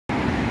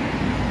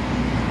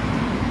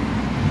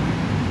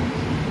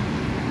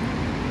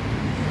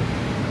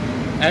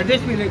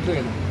Address भी लिख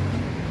लेना।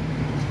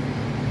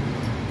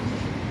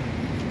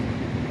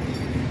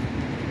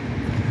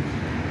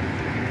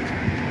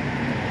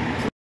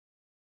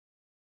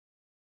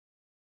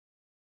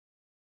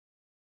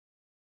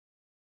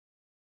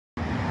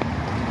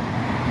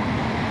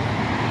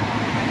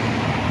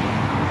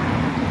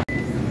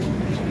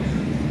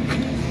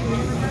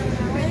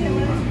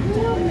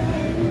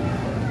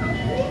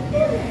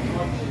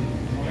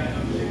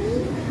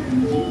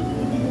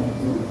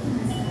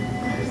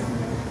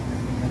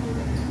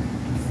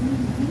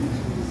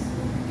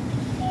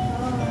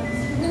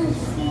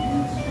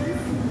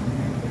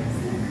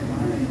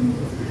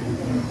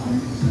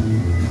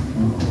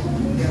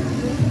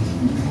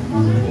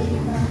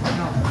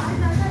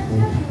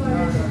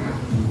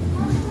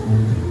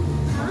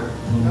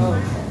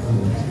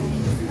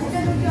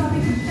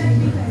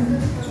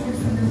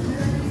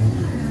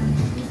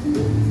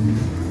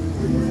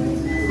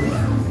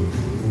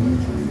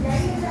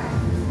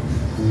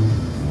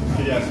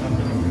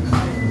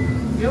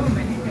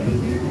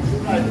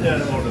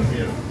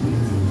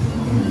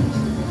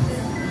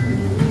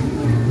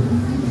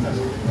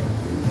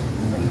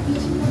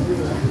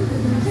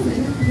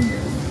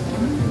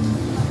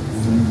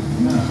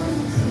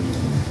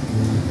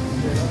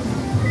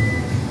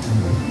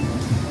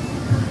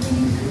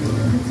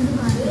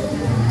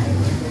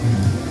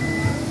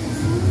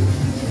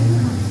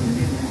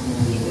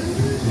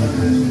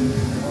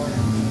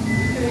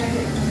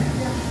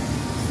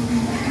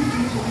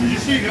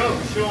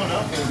 Showing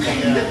up with the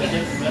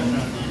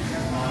restaurant.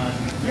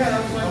 Yeah, that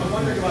was what I was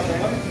wondering about that.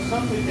 What is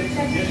something that's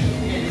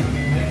additional?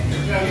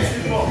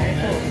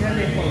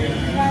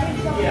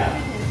 Yeah.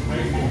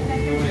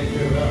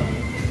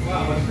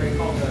 Wow, what's great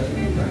called the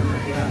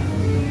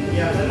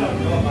yeah, they don't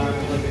know about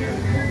it living here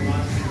for 4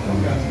 months.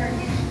 Okay.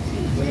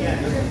 But yeah,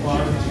 there's a bar.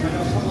 I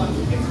know someone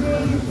who gets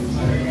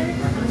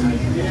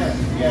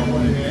yeah,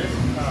 what it is.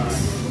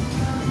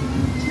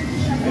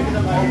 Maybe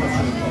the almost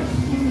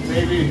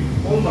maybe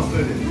almost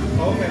it.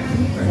 Okay,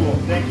 cool,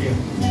 thank you.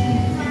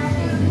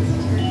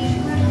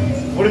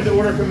 What did the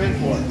order come in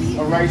for?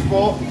 A rice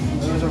bowl?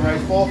 It was a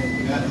rice bowl?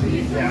 Yeah, cool.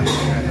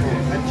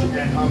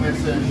 And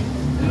hummus and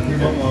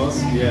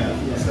almost, yeah.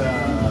 It's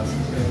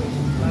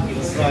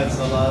the slide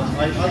salad.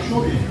 I'll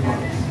show you if you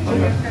want.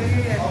 Okay.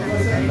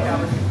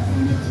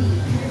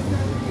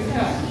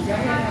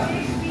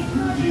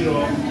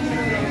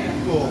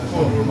 Cool.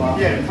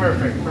 Yeah,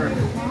 perfect.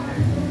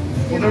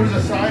 Well, there was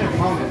a side of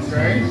hummus,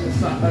 right?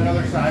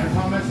 Another side of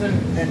hummus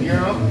in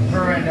Europe,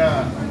 or in,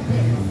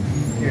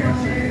 here.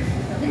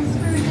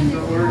 The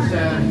order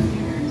said,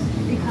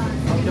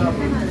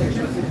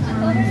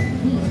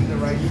 the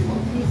right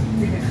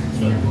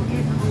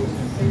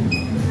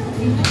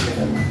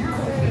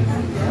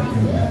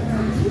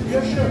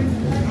yeah, sure.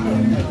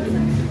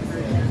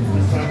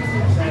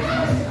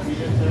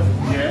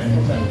 Yeah,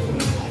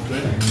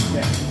 good.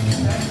 Yeah.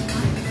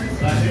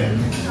 That's it.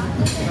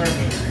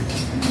 Perfect.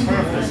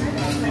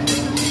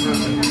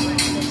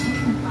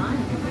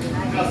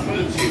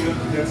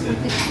 That's it.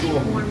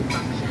 Cool.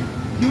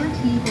 Your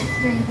tea will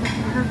stay at the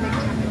perfect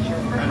temperature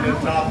for And the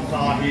top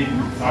coffee.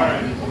 All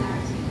right.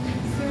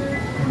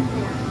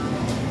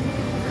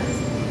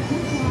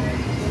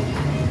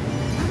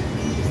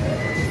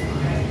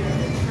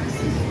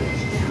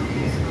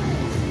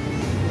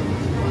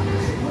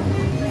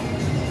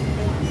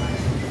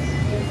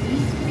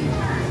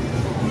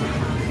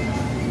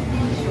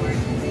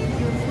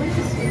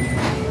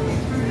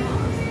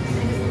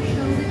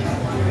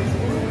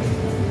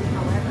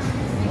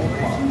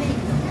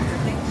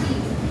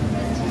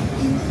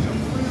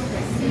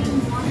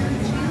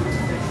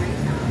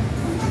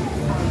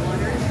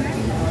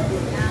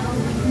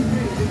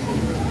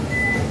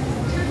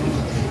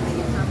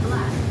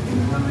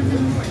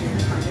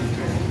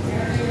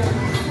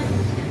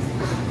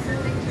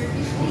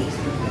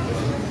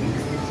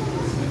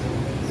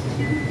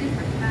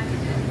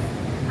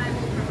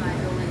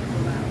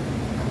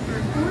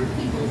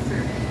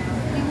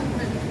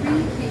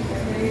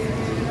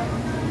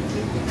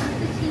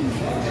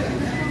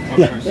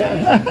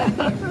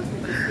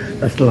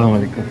 Assalamu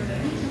alaikum.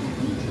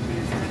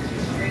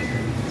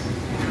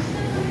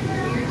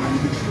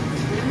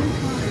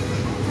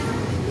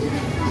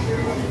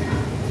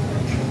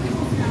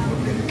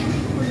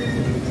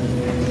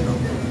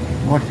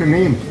 What's your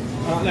name?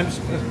 I'm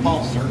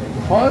Paul, sir.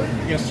 Paul?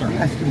 Yes, sir.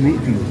 Nice to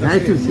meet you.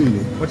 Nice to see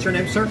you. What's your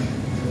name, sir?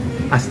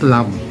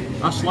 Aslam.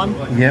 Aslam?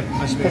 Yep.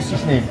 What's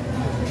his name?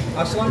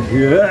 Aslam?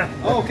 Yeah.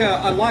 Oh, okay,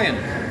 a lion.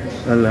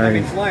 A lion. That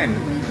means lion.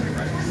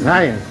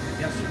 Lion.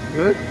 Yes, sir.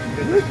 Good.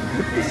 Good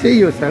to see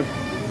you, sir.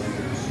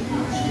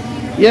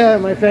 Yeah,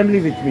 my family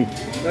with me.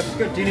 That's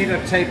good. Do you need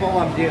a table?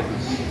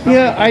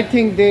 Yeah, I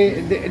think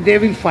they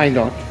will find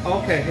out.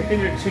 Okay, if you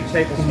need 2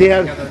 tables They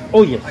are. together.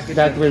 Oh yes,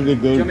 that will be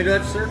Do you want me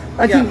good. to do that, sir?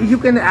 I think you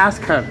can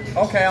ask her.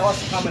 Okay, I'll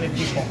ask how many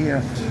people.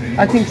 Yeah,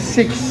 I think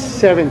 6,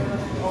 7.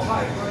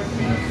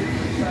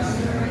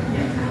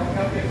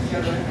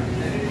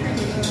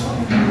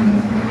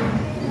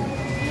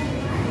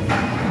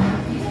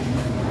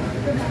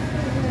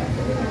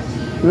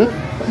 Huh?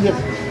 Yes,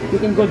 you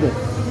can go there.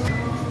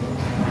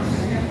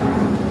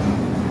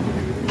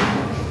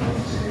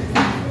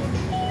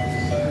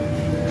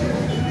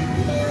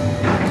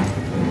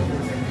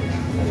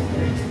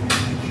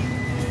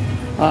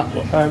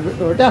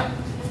 Rhoda,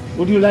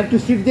 would you like to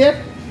sit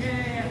there?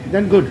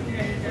 Then good.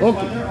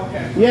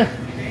 Okay. Yeah.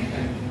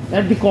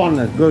 At the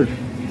corner. Good.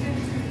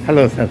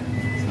 Hello, sir.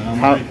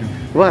 How?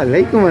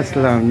 Walaikum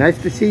Aslam. Nice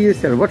to see you,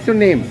 sir. What's your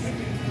name?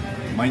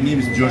 My name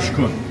is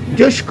Joshko.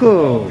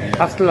 Joshko.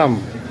 Aslam.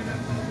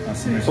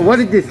 What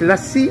is this?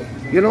 Lassi?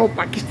 You know,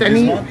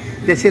 Pakistani, This one?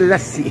 they say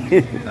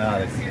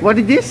lassi. What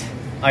is this?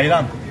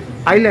 Ayran.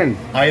 Island.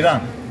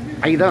 Ayran.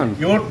 Iran.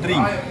 Your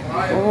drink.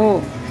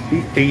 Oh,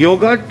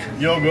 yogurt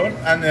Yogurt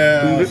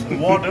and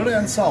water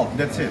and salt.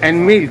 That's it.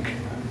 and milk.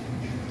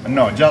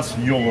 No, just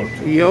yogurt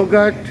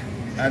Yogurt,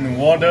 and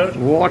water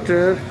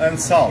water and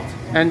salt.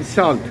 and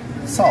salt.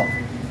 Salt.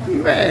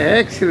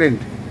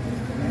 Excellent.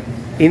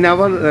 In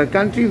our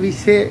country, we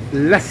say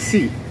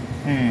lassi.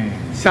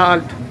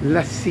 Salt,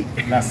 lassi.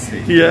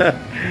 Lassi. Yeah.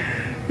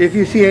 If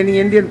you see any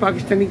Indian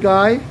Pakistani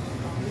guy,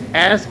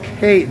 ask,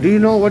 hey, do you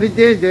know what it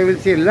is? They will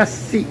say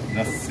lassi.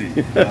 Lassi.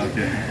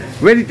 Okay.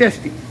 Very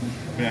tasty.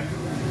 Yeah.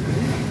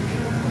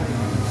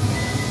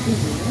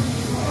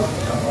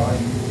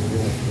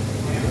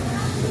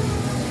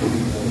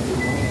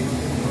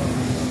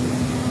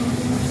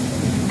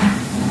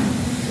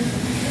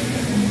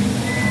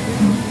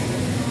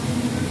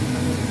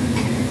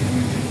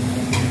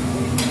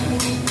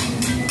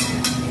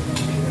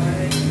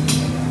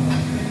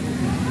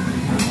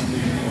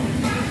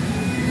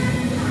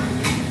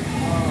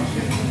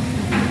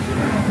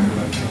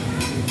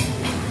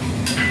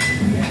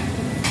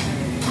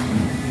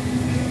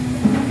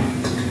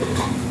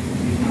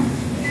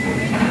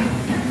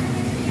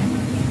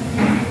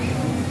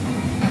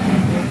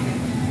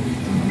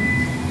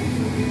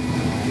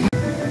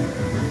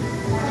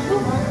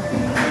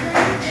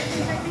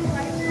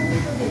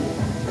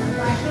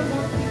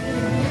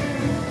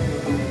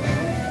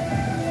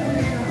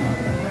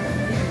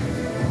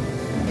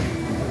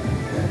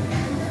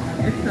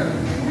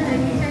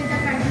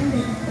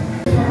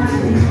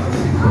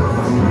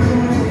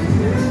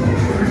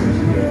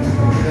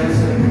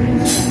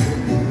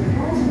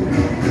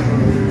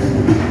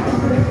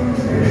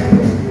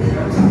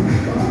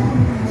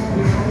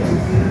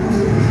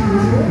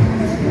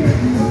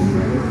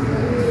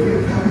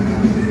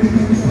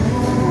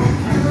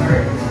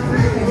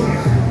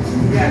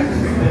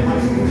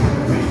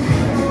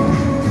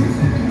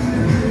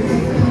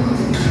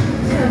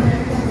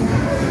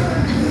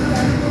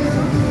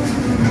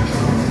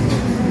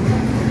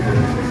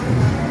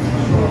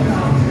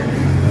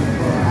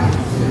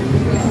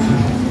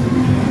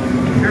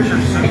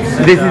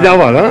 This is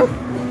our, huh?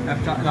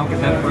 I'll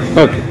get that first.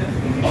 Okay.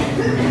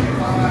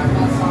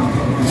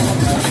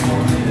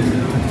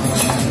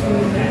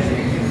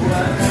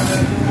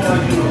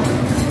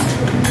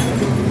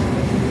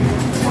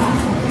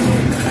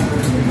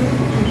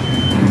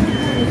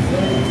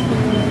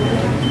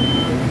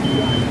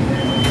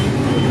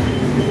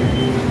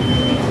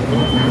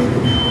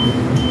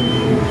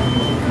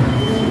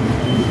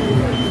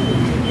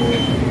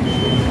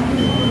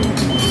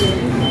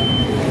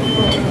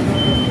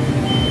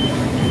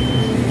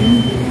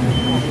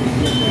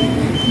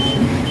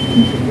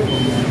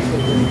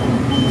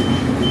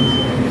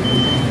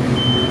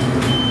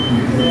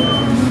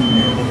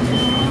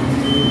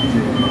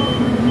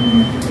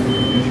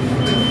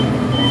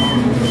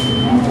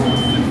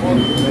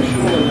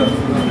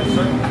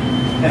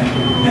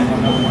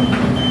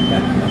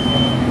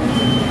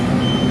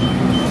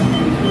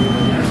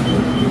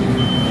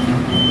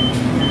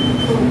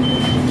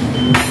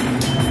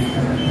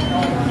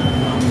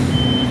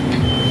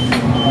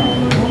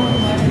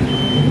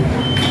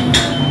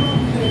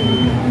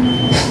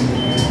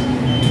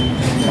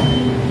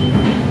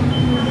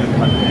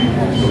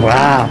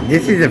 Wow,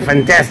 this is a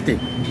fantastic.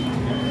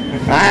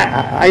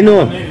 I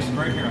know. It's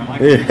great here. I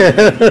like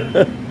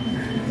it.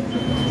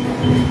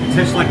 It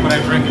tastes like what I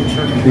drink in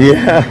Turkey.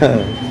 Yeah.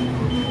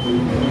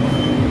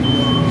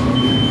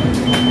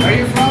 Where are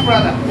you from,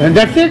 brother? And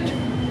that's it?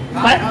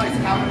 No, it's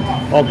coming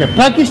off. Okay,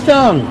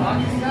 Pakistan.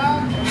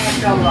 Pakistan?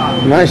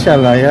 MashaAllah.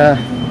 MashaAllah, yeah.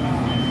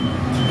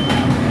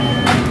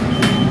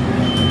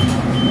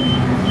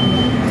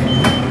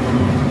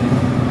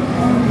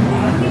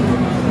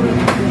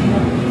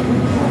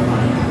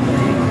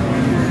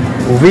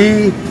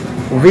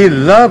 We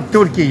love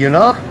Turkey, you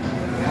know.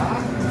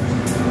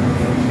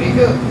 Me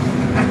too.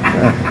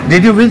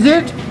 Did you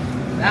visit?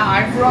 Now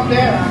I'm from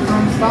there. I'm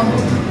from Istanbul.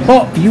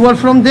 Oh, you are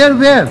from there?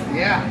 Where?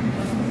 Yeah.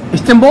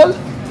 Istanbul?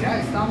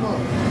 Yeah, Istanbul.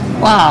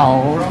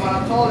 Wow. From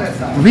Anatolia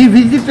side. We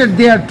visited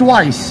there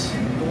twice.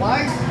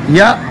 Twice?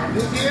 Yeah.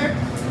 This year?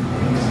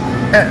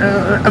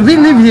 We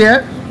live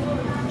here,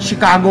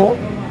 Chicago.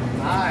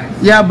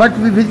 Nice. Yeah, but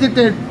we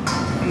visited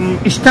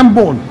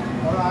Istanbul.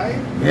 Alright.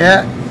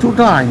 Yeah, 2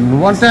 times.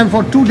 One time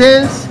for 2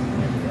 days.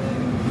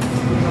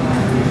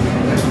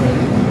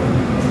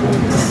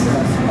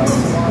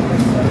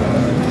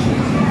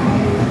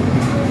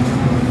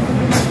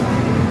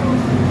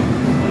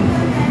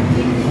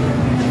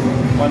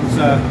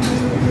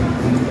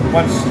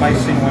 One's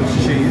spicy,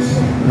 one's cheese.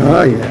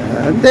 Oh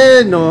yeah,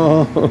 they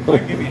know. I'll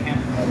give you a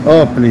hand.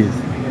 Oh please.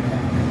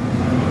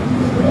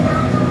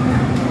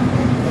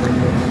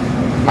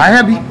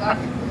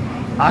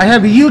 I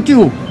have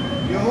YouTube.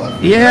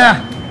 Yeah.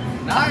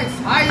 Nice.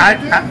 Hi,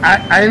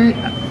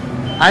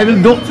 I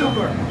will do.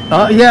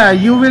 YouTuber. Yeah,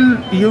 you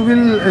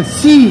will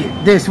see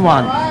this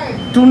one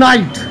Right.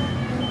 tonight.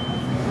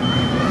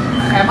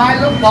 Am I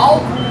look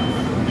bald?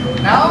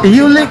 No?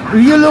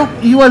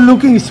 You are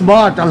looking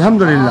smart,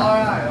 alhamdulillah.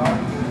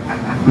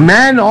 Alright.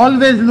 Man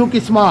always look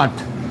smart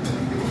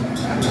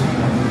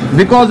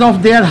because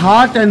of their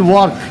heart and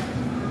work.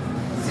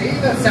 See,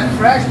 that's a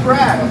fresh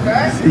bread,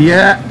 okay?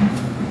 Yeah.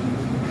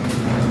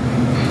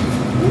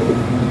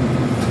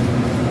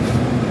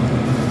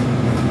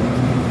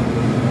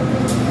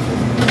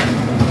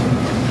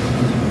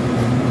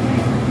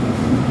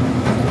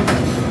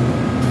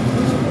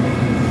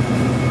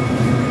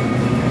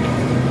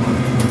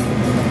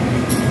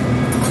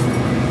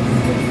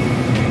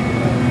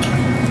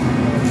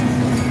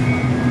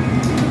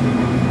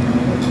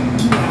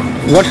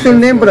 What's your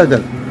name, brother?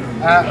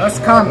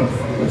 Özkan.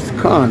 It's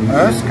Khan.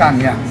 Özkan,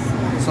 yeah.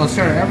 So,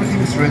 sir,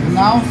 everything's ready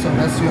now. So,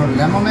 that's your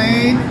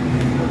lemonade.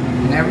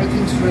 And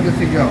everything's ready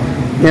to go.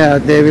 Yeah,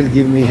 they will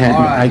give me hand.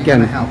 Alright, I I'm can.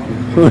 gonna help you.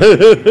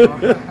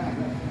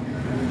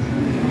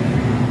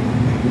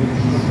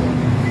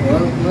 A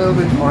little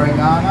bit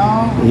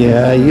oregano.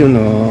 Yeah, you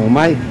know,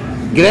 my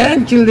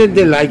grandchildren,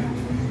 they like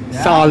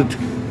salt,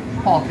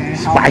 Paul, can you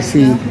help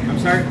spicy. them? I'm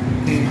sorry?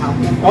 Can you help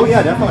them? Oh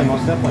yeah, definitely,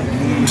 most definitely.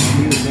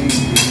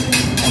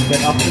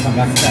 Get up to them,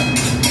 that's that.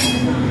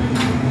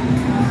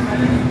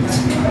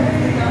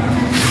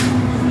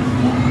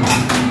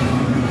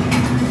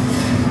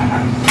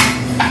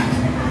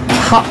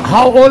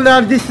 How old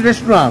are this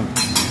restaurant?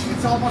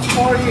 It's almost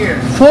 4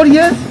 years. 4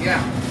 years?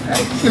 Yeah.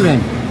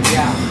 Excellent.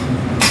 Yeah.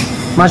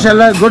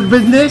 Mashallah, good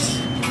business.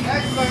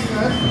 That's going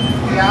good.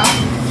 Yeah.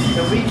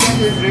 The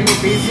weekend is really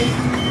busy.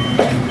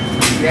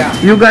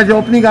 Yeah. You guys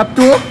opening up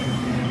to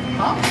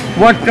Huh?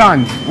 what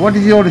time? What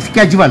is your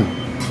schedule?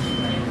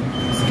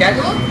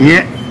 Schedule?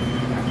 Yeah.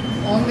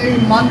 Only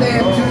Monday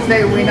and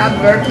Tuesday we're not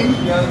working.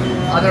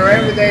 Other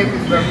every day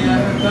we're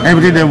working.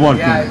 Every day working.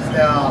 Yeah, it's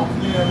the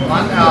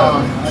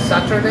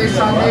Saturday,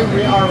 Sunday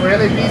we are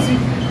really busy.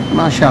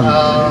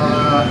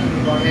 Mashallah.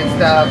 It's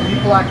the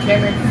people are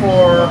coming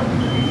for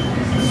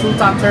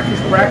Sultan Turkish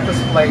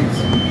breakfast plates.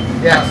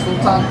 Yeah,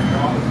 Sultan.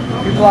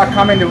 People are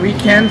coming the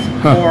weekend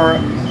for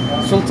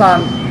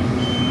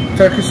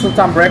Turkish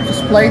Sultan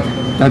breakfast plate.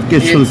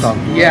 Turkish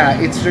Sultan. Yeah,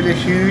 it's really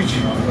huge,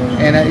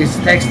 and it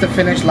takes to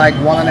finish like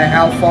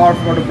 1.5 hours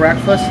for the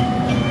breakfast.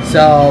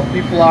 So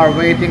people are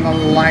waiting on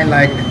the line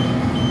like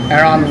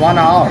around 1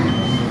 hour.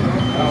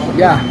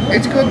 Yeah,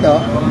 it's good though,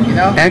 you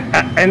know.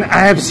 And I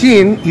have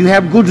seen you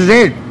have good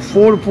rate,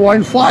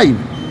 4.5.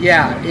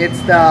 Yeah,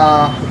 it's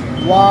the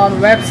one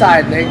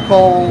website they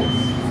call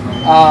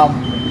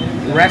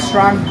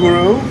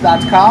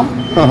restaurantguru.com.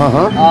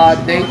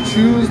 They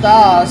choose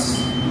us.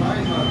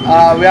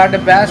 We are the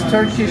best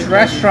Turkish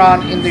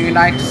restaurant in the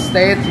United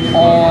States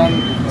on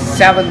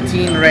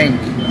 17 rank.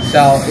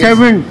 So it's,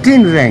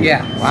 17 rank.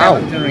 yeah, Wow.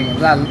 17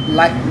 rank.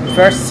 Like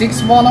first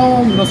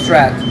 610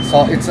 Nusrat.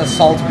 So it's a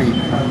salt beef.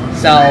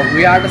 So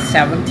we are the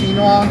 17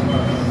 one.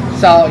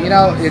 So you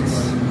know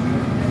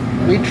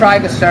we try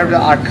to serve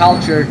our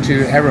culture to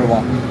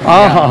everyone.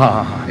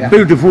 Yeah.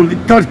 Beautiful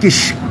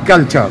Turkish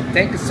culture.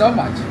 Thank you so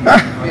much.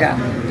 Yeah,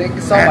 thank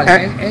you so much.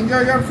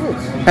 Enjoy your food.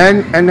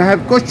 And I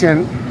have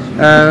question.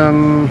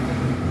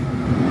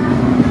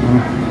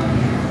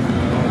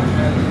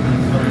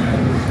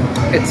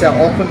 It's an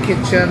open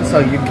kitchen, so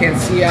you can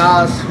see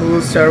us,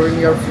 who's serving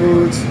your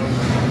foods,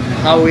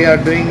 how we are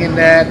doing in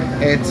that.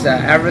 It's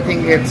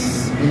everything.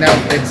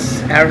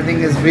 Everything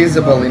is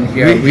visible in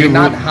here. We're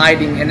not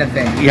hiding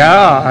anything.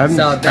 Yeah.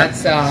 So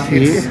that's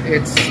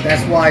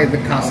that's why the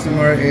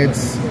customer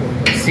is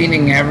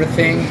seeing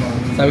everything.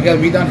 So because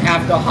we don't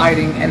have to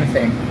hiding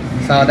anything.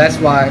 So that's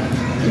why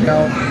you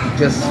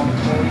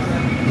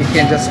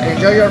can just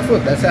enjoy your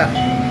food. That's it.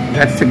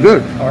 That's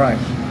good. All right.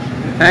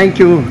 Thank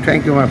you, my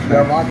You're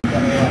friend. welcome.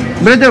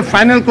 Brother,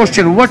 final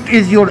question. What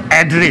is your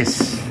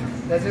address?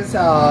 This is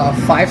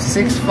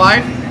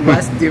 565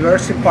 West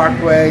Diversity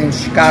Parkway in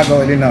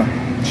Chicago, Illinois.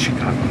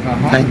 Chicago.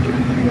 Thank you.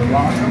 You're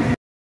welcome.